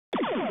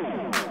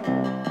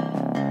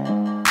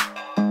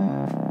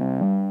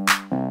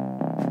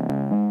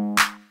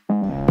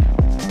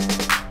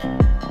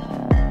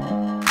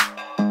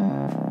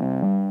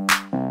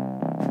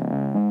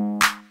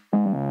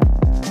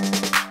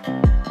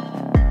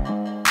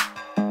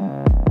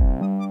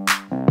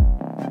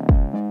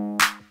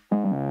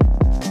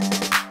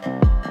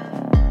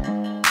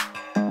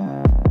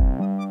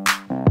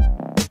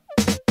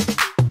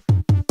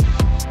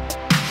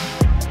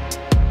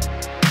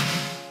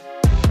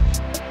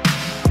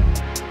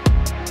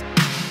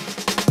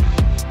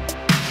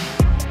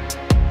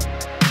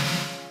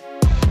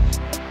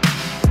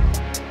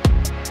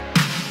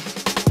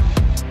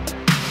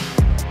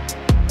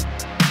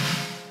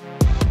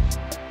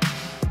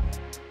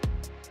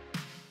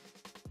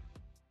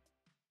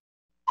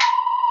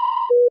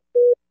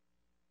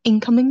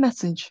Incoming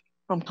message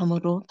from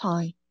Commodore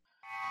Ty.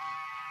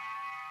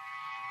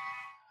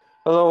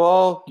 Hello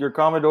all, your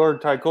Commodore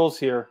Tycols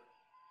here.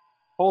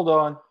 Hold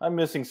on, I'm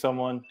missing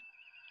someone.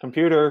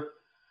 Computer,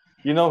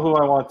 you know who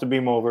I want to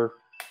beam over.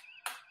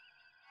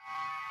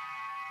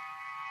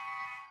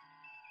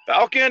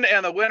 Falcon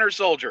and the Winter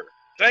Soldier.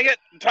 Dang it,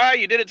 Ty,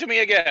 you did it to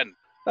me again.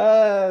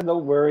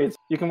 No worries.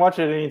 You can watch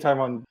it anytime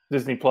on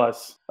Disney+.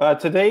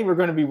 Today we're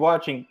going to be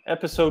watching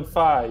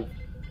Ep.5,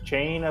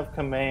 Chain of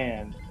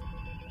Command.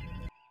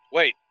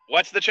 Wait,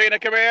 what's the chain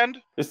of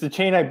command? It's the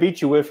chain I beat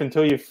you with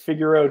until you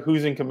figure out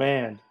who's in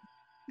command.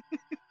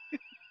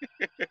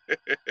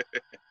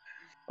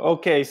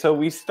 Okay, so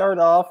we start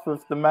off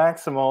with the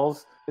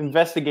Maximals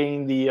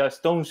investigating the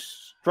stone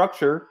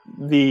structure,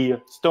 the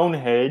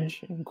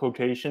Stonehenge, in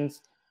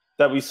quotations,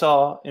 that we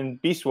saw in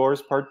Beast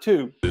Wars Part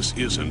 2. This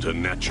isn't a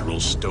natural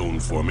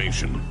stone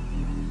formation.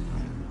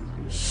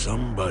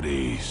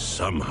 Somebody,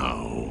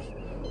 somehow,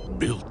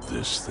 built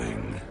this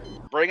thing.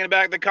 Bringing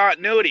back the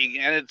continuity,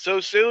 and it's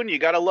so soon, you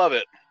gotta love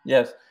it.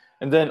 Yes,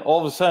 and then all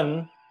of a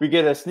sudden, we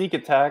get a sneak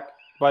attack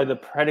by the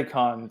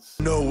Predacons.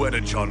 No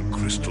energon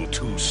crystal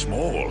too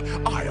small,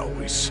 I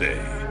always say.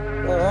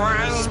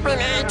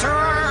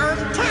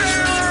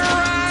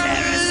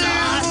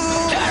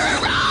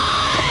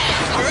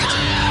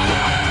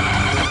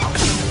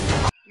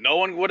 No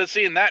one would have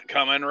seen that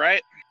coming,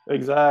 right?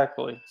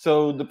 Exactly.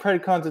 So the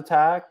Predacons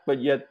attack, but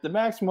yet the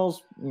Maximals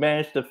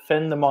managed to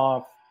fend them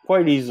off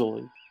quite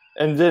easily.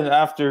 And then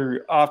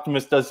after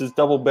Optimus does his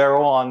double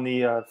barrel on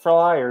the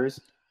flyers,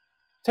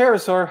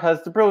 Pterosaur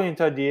has the brilliant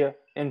idea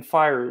and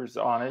fires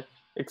on it,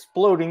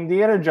 exploding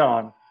the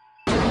energon.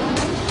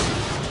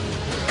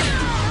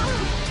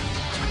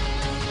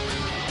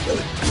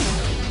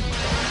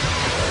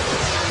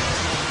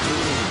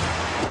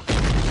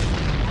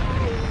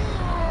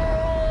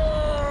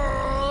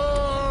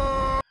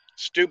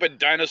 Stupid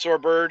dinosaur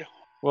bird.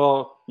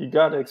 Well, you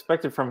gotta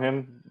expect it from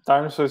him.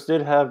 Dinosaurs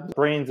did have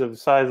brains of the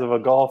size of a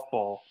golf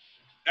ball.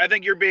 I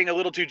think you're being a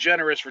little too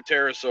generous for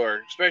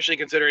Pterosaur, especially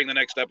considering the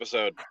next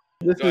episode.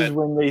 This is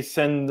when they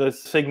send the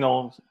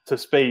signal to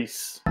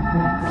space.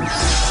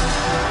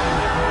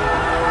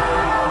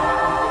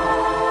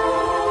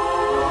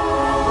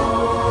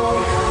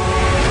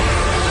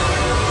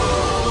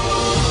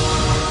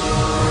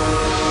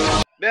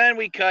 Then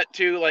we cut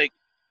to like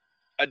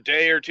a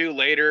day or two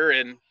later,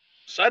 and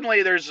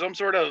suddenly there's some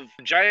sort of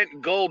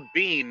giant gold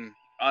bean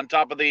on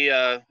top of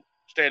the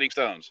standing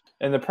stones.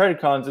 And the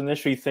Predacons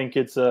initially think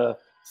it's a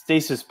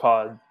stasis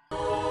pod.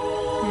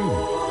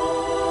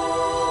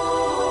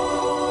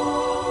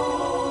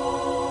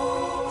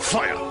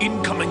 Fire!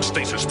 Incoming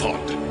stasis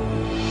pod!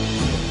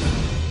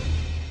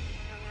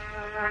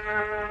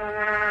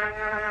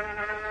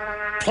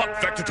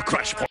 Plot vector to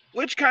crash point.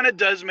 Which kind of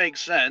does make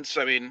sense.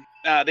 I mean,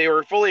 they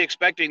were fully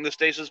expecting the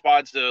stasis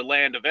pods to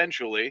land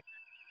eventually,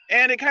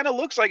 and it kind of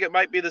looks like it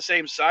might be the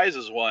same size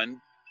as one,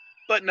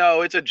 but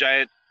no, it's a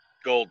giant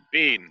gold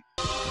bean.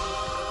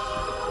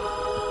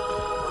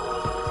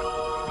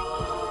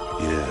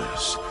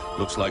 Yes,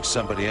 looks like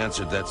somebody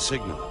answered that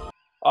signal.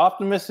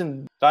 Optimus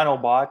and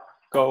Dinobot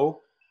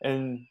go,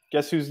 and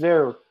guess who's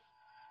there?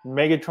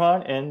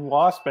 Megatron and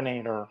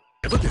Waspinator.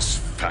 Whatever this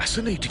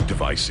fascinating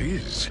device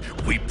is,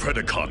 we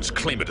Predacons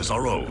claim it as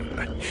our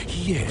own.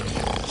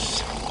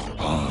 Yes.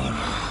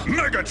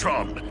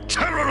 Megatron,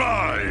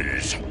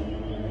 terrorize!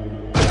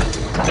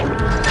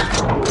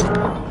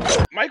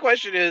 My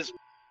question is,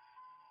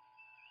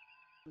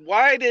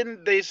 why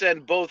didn't they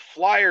send both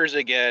flyers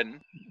again?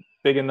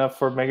 Big enough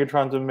for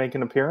Megatron to make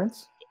an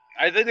appearance?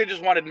 I think they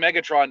just wanted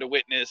Megatron to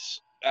witness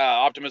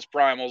Optimus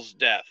Primal's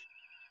death.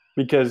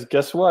 Because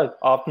guess what?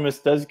 Optimus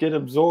does get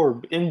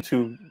absorbed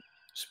into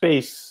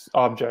space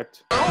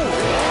object.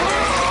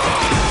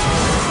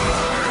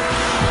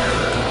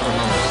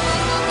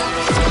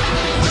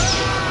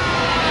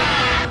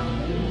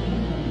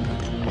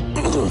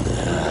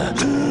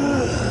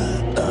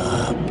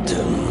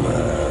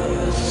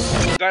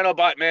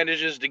 Dinobot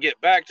manages to get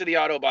back to the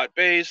Autobot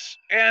base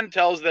and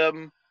tells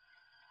them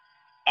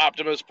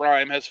Optimus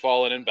Prime has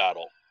fallen in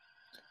battle.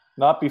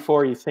 Not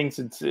before he thinks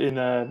it's in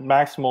a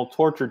maximal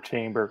torture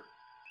chamber.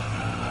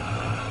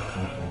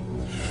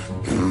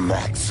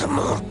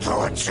 Maximal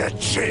torture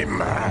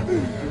chamber.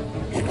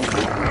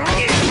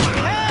 Hey!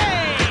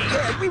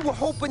 We were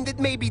hoping that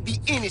maybe the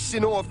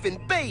innocent orphan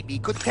baby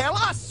could tell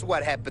us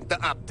what happened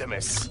to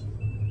Optimus.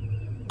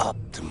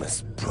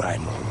 Optimus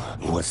Primal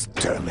was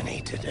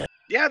terminated.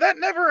 Yeah, that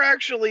never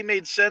actually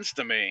made sense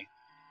to me.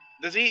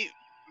 Does he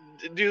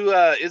do,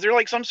 is there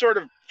like some sort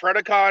of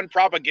Predacon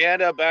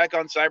propaganda back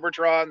on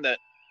Cybertron that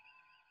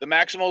the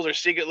Maximals are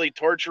secretly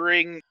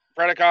torturing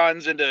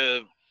Predacons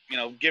into,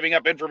 giving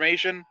up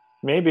information?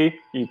 Maybe.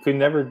 You could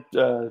never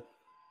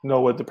know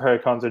what the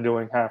Predacons are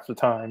doing half the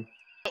time.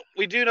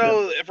 We do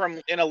know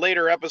from in a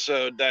later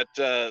episode that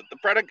the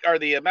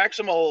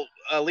Maximal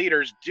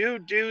leaders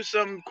do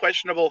some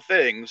questionable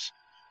things.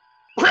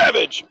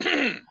 Ravage!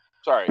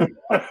 Sorry.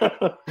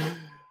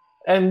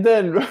 And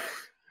then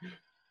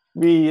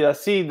we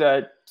see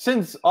that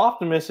since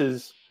Optimus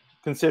is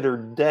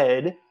considered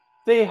dead,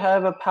 they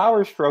have a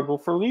power struggle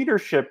for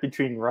leadership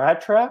between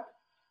Rat Trap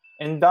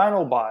and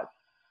Dinobot.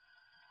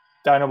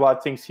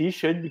 Dinobot thinks he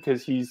should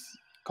because he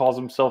calls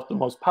himself the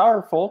most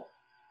powerful,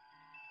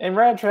 and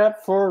Rat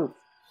Trap for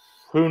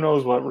who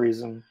knows what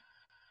reason.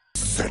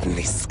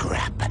 Certainly,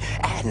 Scrap,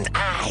 and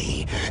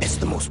I, as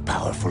the most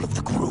powerful of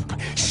the group,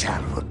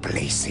 shall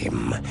replace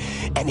him.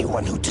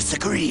 Anyone who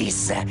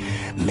disagrees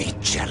may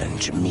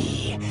challenge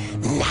me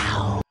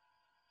now.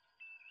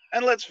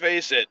 And let's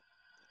face it,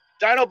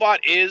 Dinobot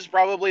is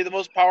probably the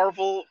most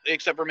powerful,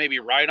 except for maybe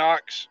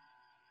Rhinox.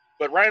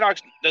 But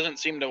Rhinox doesn't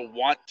seem to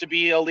want to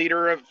be a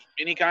leader of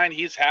any kind.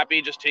 He's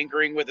happy just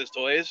tinkering with his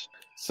toys.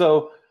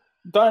 So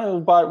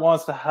Dinobot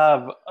wants to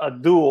have a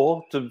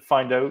duel to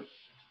find out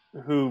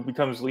who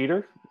becomes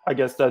leader. I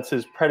guess that's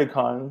his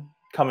Predacon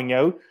coming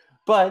out.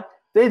 But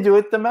they do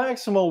it the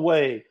Maximal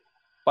way,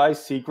 by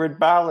secret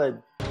ballot.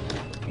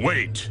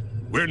 Wait,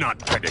 we're not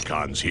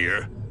Predacons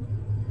here.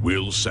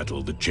 We'll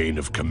settle the chain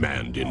of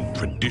command in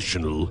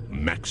traditional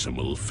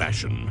Maximal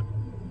fashion.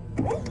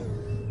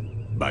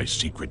 By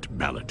secret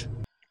ballot.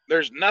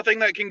 There's nothing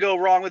that can go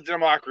wrong with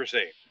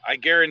democracy. I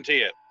guarantee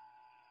it.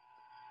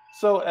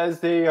 So as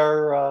they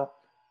are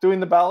doing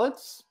the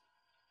ballots,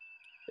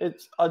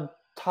 it's a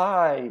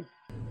tie.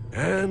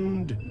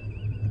 And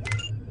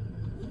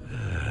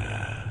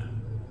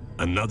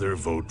another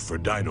vote for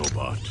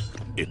Dinobot.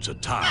 It's a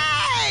tie.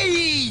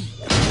 Hey!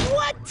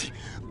 What?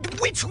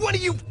 Which one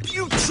of you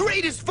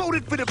traitors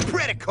voted for the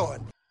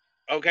Predacon?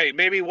 Okay,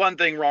 maybe one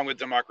thing wrong with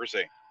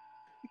democracy.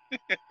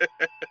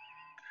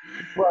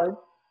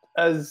 But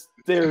as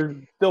they're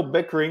still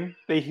bickering,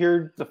 they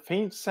hear the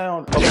faint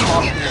sound of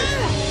Optimus.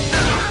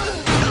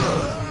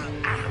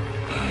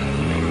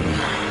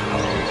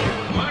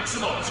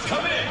 Maximals,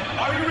 come in!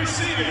 Are you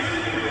receiving?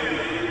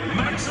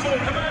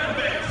 Maximal command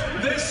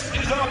base, this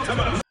is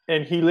Optimus!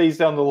 And he lays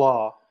down the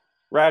law.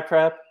 Rat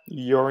Trap,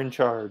 you're in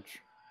charge.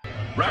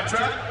 Rat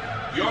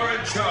Trap, you're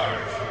in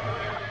charge.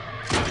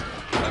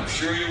 I'm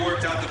sure you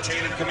worked out the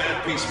chain of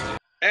command peacefully.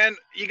 And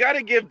you got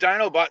to give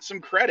Dinobot some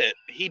credit.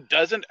 He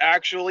doesn't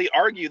actually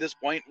argue this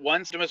point.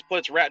 Once Optimus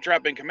puts Rat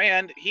Trap in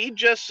command, he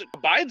just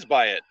abides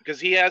by it because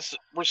he has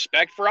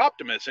respect for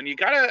Optimus. And you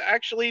got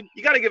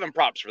to give him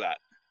props for that.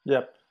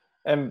 Yep.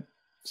 And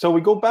so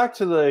we go back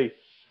to the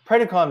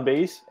Predacon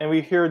base, and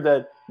we hear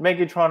that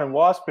Megatron and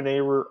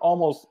Waspinator were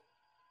almost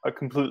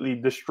completely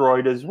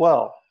destroyed as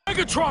well.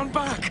 Megatron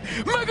back!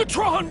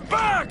 Megatron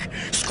back!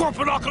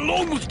 Scorponok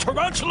alone with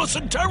Tarantulas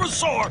and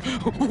Pterosaur!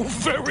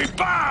 Very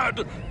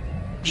bad!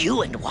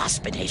 You and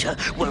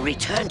Waspinator were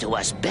returned to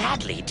us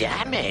badly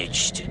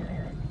damaged.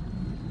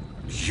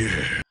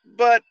 Yeah.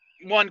 But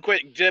one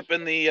quick dip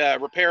in the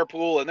repair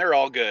pool, and they're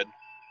all good.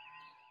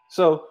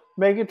 So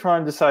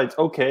Megatron decides,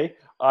 okay,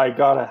 I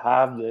gotta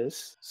have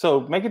this.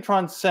 So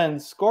Megatron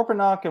sends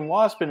Scorponok and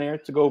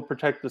Waspinator to go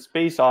protect the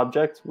space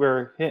object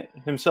where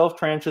himself,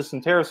 Tarantulas,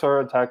 and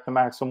Pterosaur attack the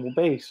Maximal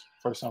base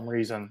for some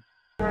reason.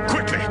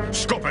 Quickly,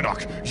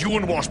 Scorponok, you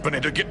and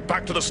Waspinator get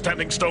back to the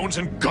Standing Stones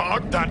and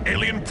guard that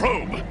alien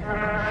probe.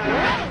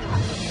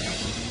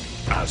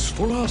 As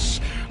for us,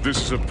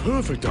 this is a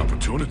perfect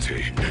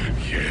opportunity.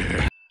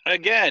 Yeah.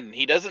 Again,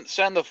 he doesn't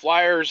send the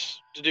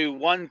flyers to do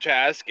one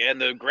task and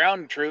the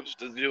ground troops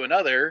to do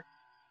another.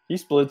 He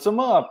splits them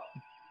up.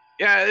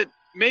 Yeah,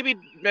 maybe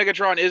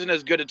Megatron isn't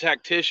as good a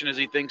tactician as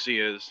he thinks he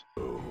is.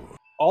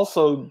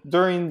 Also,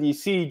 during the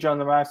siege on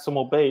the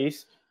Maximal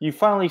base, you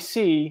finally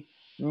see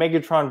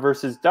Megatron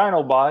versus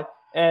Dinobot,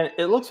 and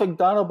it looks like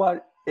Dinobot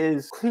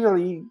is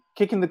clearly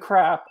kicking the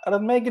crap out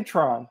of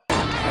Megatron.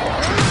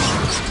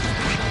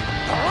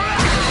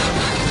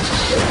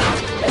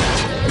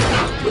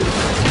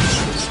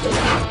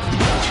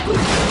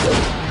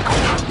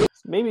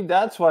 Maybe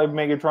that's why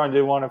Megatron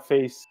didn't want to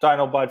face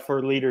Dinobot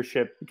for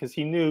leadership, because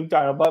he knew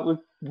Dinobot would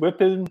whip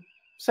him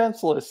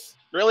senseless.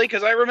 Really?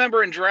 Because I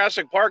remember in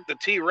Jurassic Park, the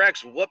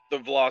T-Rex whooped the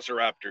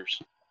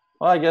Velociraptors.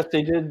 Well, I guess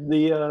they did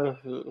the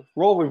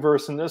role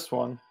reverse in this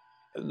one.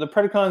 The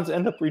Predacons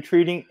end up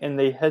retreating, and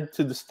they head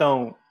to the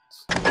stones.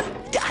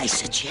 I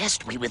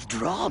suggest we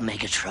withdraw,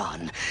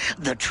 Megatron.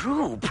 The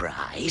true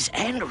prize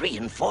and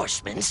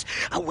reinforcements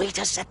await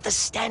us at the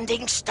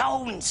Standing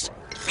Stones.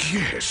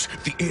 Yes,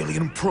 the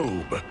alien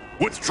probe.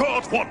 Withdraw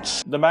at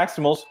once! The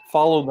Maximals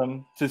follow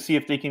them to see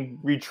if they can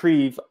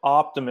retrieve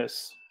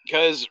Optimus.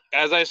 Because,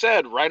 as I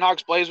said,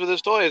 Rhinox plays with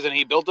his toys, and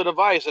he built a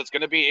device that's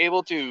going to be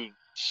able to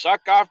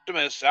suck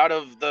Optimus out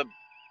of the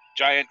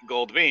giant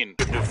gold vein.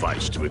 A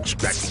device to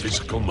extract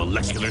physical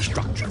molecular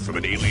structure from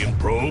an alien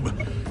probe?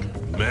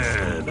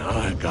 Man,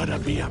 I gotta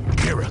be a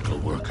miracle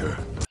worker.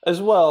 As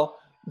well,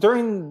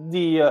 during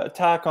the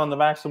attack on the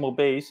Maximal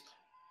base,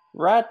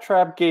 Rat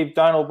Trap gave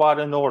Dinobot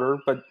an order,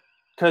 but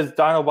because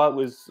Dinobot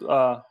was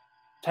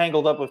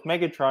tangled up with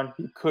Megatron,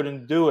 he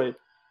couldn't do it.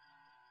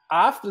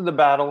 After the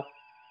battle,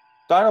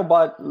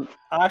 Dinobot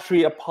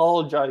actually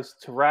apologized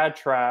to Rat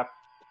Trap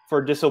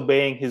for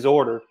disobeying his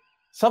order,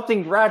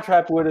 something Rat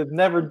Trap would have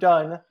never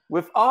done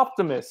with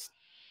Optimus.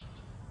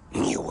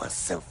 You were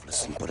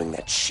selfless in putting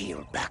that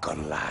shield back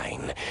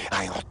online.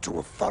 I ought to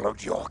have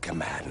followed your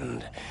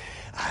command.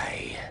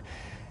 I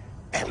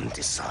am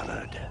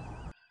dishonored.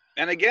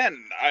 And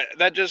again,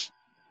 that just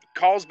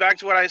calls back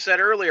to what I said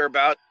earlier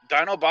about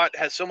Dinobot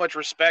has so much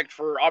respect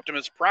for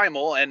Optimus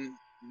Primal and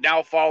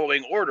now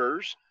following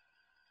orders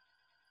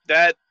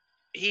that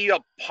he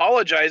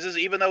apologizes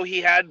even though he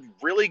had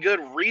really good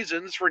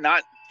reasons for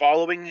not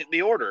following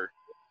the order.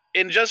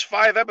 In just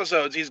 5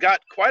 episodes, he's got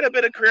quite a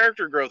bit of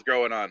character growth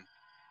going on.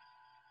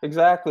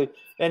 Exactly.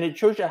 And it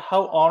shows you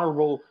how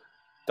honorable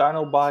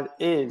Dinobot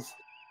is.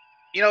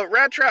 You know,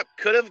 Rat Trap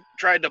could have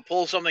tried to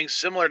pull something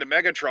similar to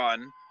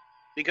Megatron,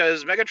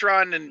 because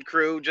Megatron and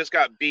crew just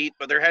got beat,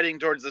 but they're heading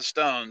towards the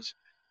stones.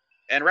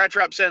 And Rat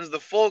Trap sends the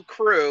full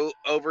crew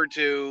over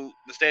to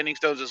the Standing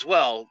Stones as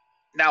well.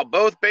 Now,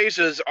 both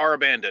bases are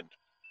abandoned.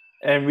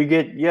 And we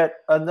get yet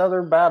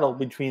another battle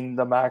between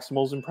the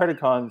Maximals and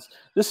Predacons.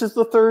 This is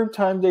the 3rd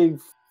time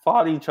they've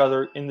fought each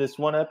other in this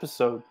one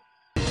episode.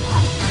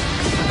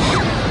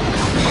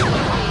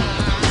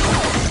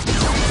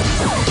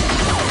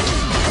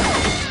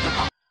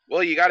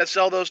 Well, you got to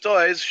sell those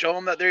toys, show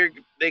them that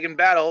they can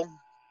battle.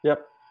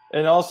 Yep.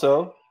 And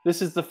also,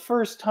 this is the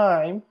first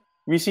time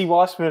we see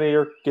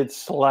Waspinator get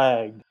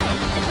slagged.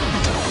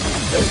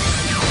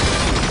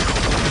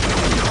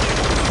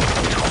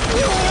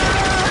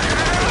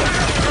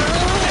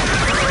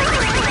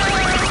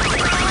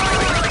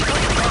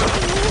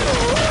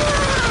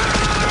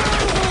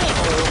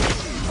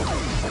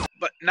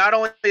 But not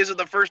only is it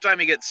the first time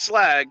he gets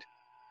slagged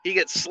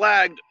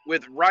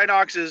with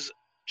Rhinox's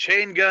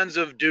Chain Guns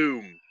of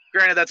Doom.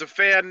 Granted, that's a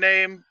fan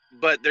name,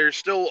 but there's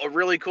still a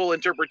really cool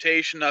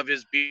interpretation of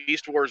his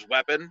Beast Wars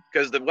weapon,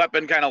 because the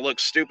weapon kind of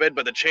looks stupid,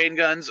 but the chain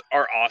guns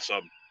are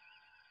awesome.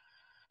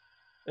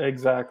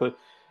 Exactly.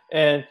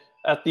 And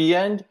at the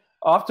end,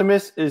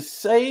 Optimus is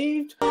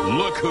saved.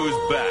 Look who's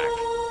back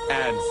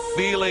and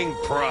feeling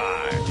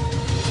pride.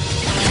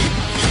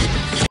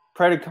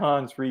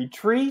 Predacons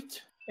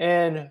retreat,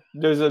 and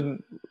there's a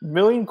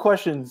million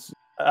questions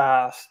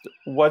asked.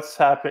 What's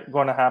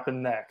going to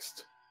happen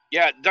next?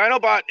 Yeah,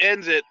 Dinobot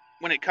ends it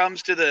when it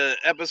comes to the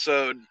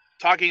episode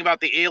talking about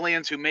the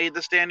aliens who made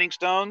the Standing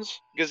Stones,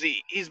 because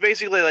he's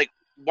basically like,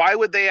 why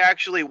would they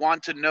actually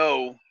want to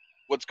know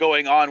what's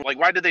going on? Like,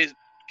 why did they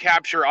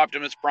capture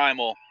Optimus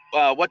Primal?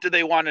 What do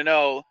they want to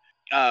know?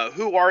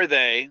 Who are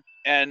they?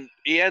 And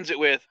he ends it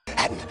with,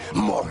 And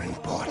more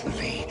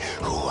importantly,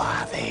 who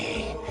are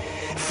they?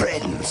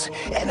 Friends,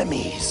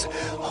 enemies,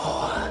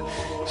 or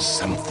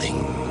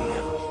something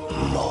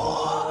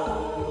more?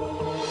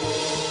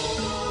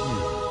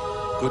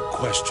 Good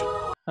question.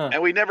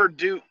 And we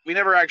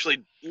never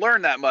actually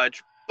learn that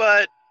much,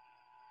 but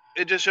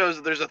it just shows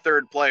that there's a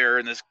 3rd player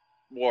in this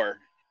war.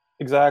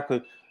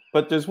 Exactly.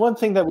 But there's one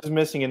thing that was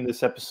missing in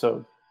this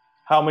episode.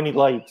 How many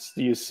lights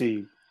do you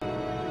see?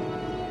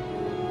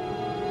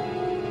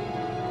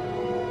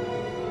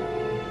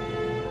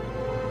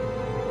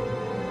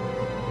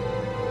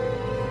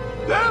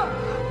 There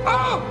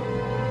are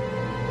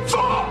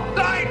 4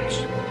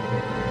 lights!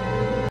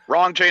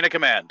 Wrong chain of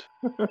command.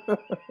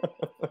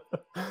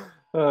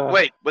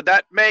 Wait, would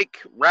that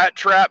make Rat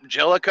Trap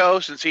Jellicoe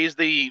since he's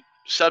the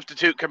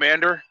substitute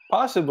commander?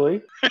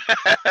 Possibly.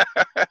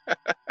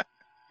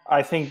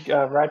 I think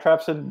Rat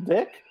Trap's a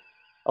dick.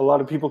 A lot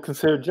of people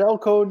consider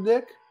Jellicoe a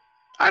dick.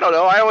 I don't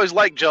know. I always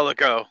liked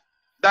Jellicoe.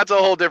 That's a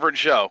whole different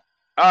show.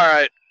 All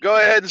right, go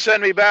ahead and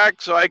send me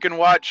back so I can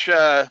watch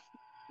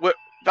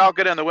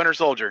Falcon and the Winter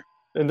Soldier.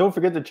 And don't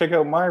forget to check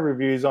out my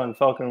reviews on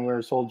Falcon and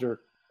Winter Soldier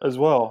as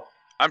well.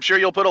 I'm sure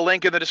you'll put a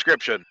link in the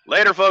description.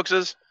 Later,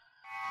 folkses.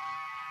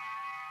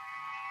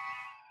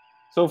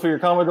 So for your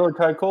Commodore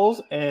Ty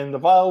Coles and the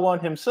Vile One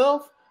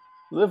himself,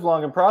 live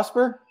long and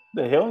prosper.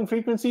 The hailing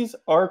frequencies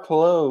are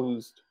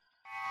closed.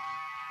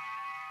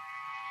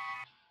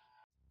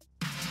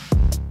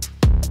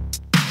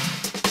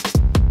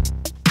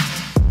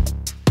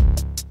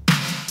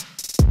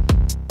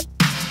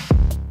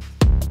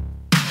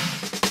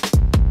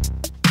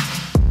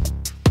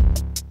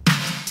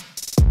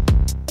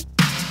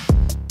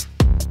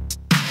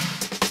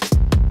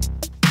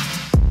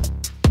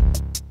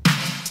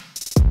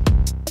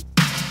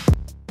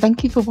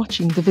 Thank you for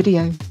watching the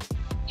video.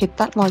 Hit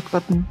that like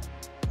button,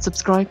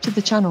 subscribe to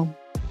the channel,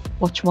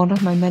 watch one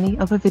of my many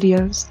other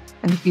videos,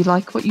 and if you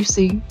like what you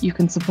see, you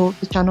can support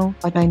the channel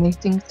by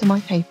donating to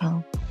my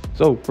PayPal.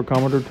 So for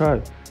Commodore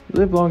Ty,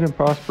 live long and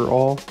prosper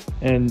all,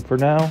 and for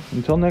now,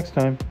 until next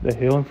time, the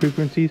hailing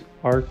frequencies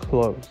are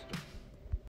closed.